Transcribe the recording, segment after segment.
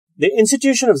The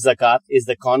institution of Zakat is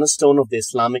the cornerstone of the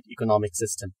Islamic economic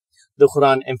system. The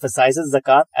Quran emphasizes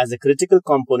Zakat as a critical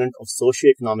component of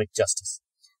socio-economic justice.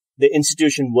 The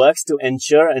institution works to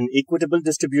ensure an equitable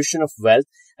distribution of wealth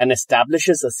and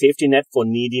establishes a safety net for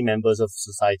needy members of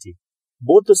society.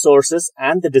 Both the sources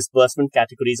and the disbursement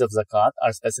categories of Zakat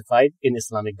are specified in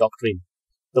Islamic doctrine.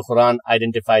 The Quran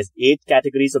identifies 8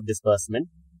 categories of disbursement,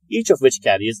 each of which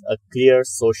carries a clear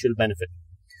social benefit.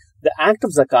 The act of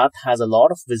Zakat has a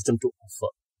lot of wisdom to offer.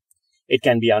 It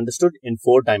can be understood in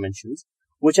 4 dimensions,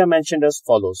 which are mentioned as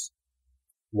follows.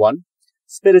 1.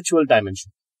 Spiritual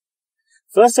dimension.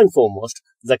 First and foremost,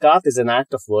 Zakat is an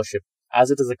act of worship,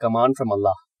 as it is a command from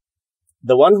Allah.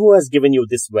 The one who has given you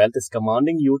this wealth is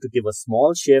commanding you to give a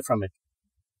small share from it.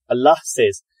 Allah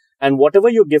says, and whatever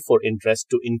you give for interest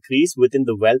to increase within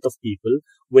the wealth of people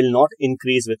will not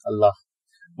increase with Allah.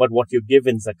 But what you give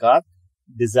in Zakat,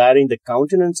 desiring the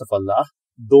countenance of Allah,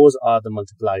 those are the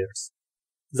multipliers.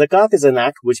 Zakat is an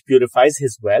act which purifies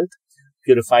his wealth,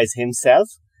 purifies himself,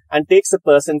 and takes a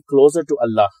person closer to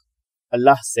Allah.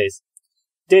 Allah says,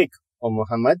 take, O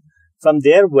Muhammad, from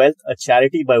their wealth a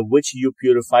charity by which you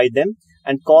purify them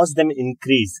and cause them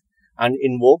increase, and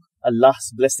invoke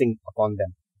Allah's blessing upon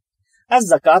them.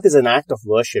 As Zakat is an act of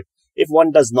worship, if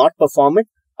one does not perform it,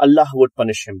 Allah would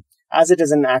punish him, as it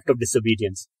is an act of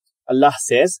disobedience. Allah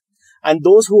says, and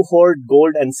those who hoard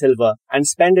gold and silver and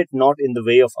spend it not in the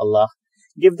way of Allah,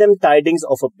 give them tidings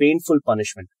of a painful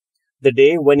punishment. The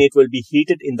day when it will be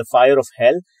heated in the fire of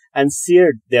hell and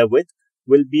seared therewith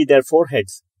will be their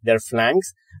foreheads, their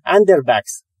flanks, and their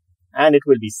backs. And it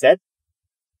will be said,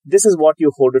 this is what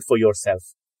you hoarded for yourself,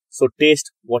 so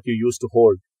taste what you used to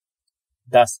hoard.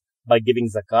 Thus, by giving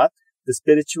Zakat, the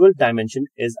spiritual dimension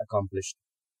is accomplished.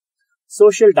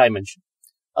 Social dimension.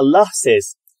 Allah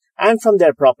says, and from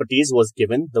their properties was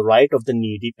given the right of the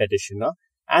needy petitioner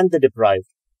and the deprived.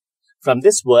 From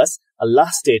this verse, Allah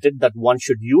stated that one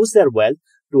should use their wealth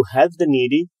to help the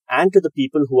needy and to the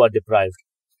people who are deprived.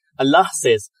 Allah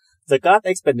says, Zakat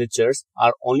expenditures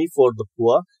are only for the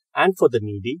poor and for the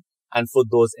needy, and for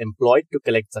those employed to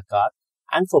collect Zakat,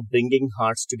 and for bringing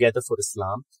hearts together for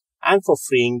Islam, and for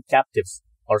freeing captives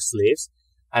or slaves,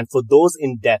 and for those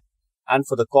in debt, and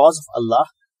for the cause of Allah,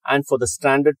 and for the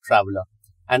stranded traveler,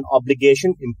 an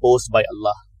obligation imposed by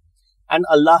Allah. And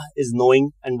Allah is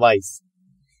knowing and wise.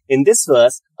 In this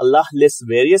verse, Allah lists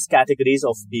various categories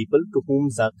of people to whom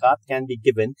Zakat can be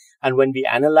given, and when we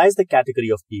analyze the category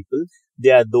of people,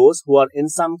 they are those who are in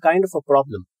some kind of a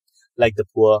problem, like the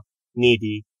poor,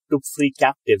 needy, to free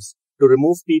captives, to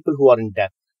remove people who are in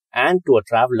debt, and to a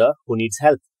traveler who needs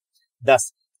help.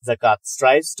 Thus, Zakat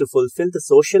strives to fulfill the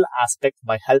social aspect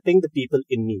by helping the people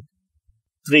in need.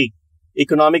 3.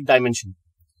 Economic dimension.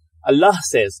 Allah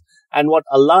says, and what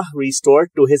Allah restored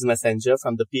to His messenger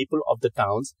from the people of the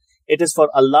towns, it is for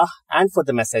Allah and for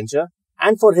the messenger,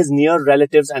 and for his near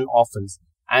relatives and orphans,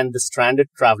 and the stranded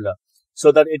traveler,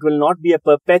 so that it will not be a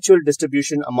perpetual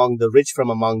distribution among the rich from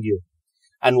among you.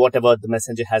 And whatever the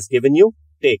messenger has given you,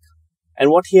 take. And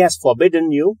what he has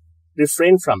forbidden you,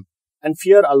 refrain from. And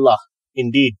fear Allah.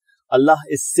 Indeed, Allah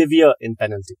is severe in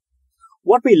penalty.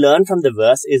 What we learn from the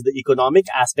verse is the economic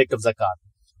aspect of Zakat,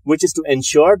 which is to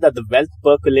ensure that the wealth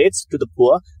percolates to the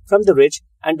poor from the rich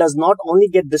and does not only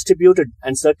get distributed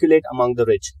and circulate among the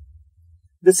rich.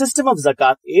 The system of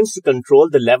Zakat aims to control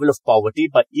the level of poverty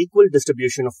by equal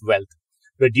distribution of wealth,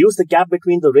 reduce the gap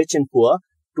between the rich and poor,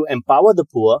 to empower the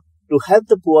poor, to help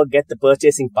the poor get the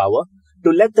purchasing power,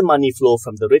 to let the money flow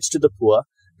from the rich to the poor,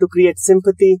 to create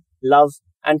sympathy, love,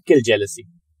 and kill jealousy.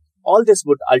 All this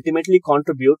would ultimately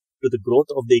contribute to the growth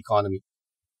of the economy.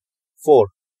 4.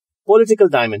 Political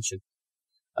dimension.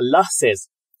 Allah says,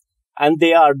 and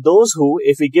they are those who,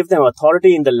 if we give them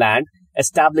authority in the land,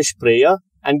 establish prayer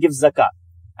and give zakat,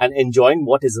 and enjoin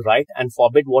what is right and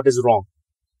forbid what is wrong.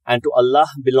 And to Allah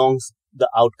belongs the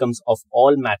outcomes of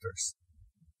all matters.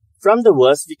 From the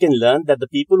verse, we can learn that the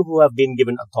people who have been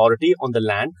given authority on the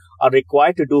land are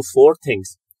required to do 4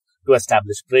 things: to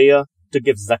establish prayer, to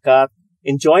give zakat,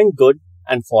 enjoin good,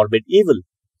 and forbid evil.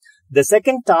 The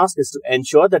second task is to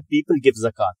ensure that people give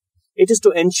zakat. It is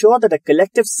to ensure that a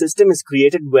collective system is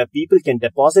created where people can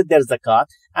deposit their zakat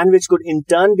and which could in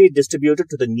turn be distributed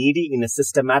to the needy in a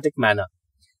systematic manner.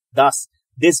 Thus,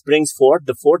 this brings forth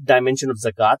the 4th dimension of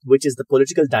zakat, which is the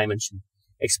political dimension,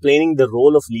 explaining the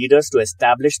role of leaders to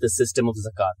establish the system of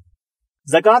zakat.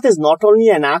 Zakat is not only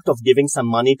an act of giving some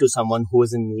money to someone who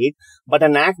is in need, but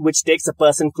an act which takes a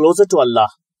person closer to Allah,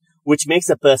 which makes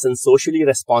a person socially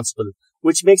responsible,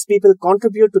 which makes people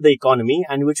contribute to the economy,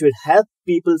 and which will help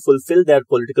people fulfill their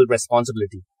political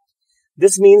responsibility.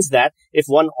 This means that if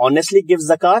one honestly gives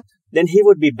zakat, then he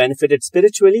would be benefited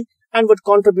spiritually and would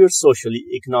contribute socially,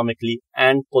 economically,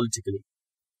 and politically.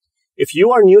 If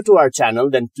you are new to our channel,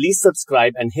 then please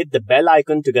subscribe and hit the bell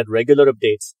icon to get regular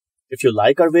updates. If you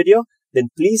like our video, then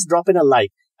please drop in a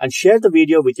like and share the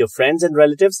video with your friends and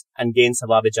relatives and gain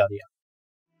sawab-e-jariyah.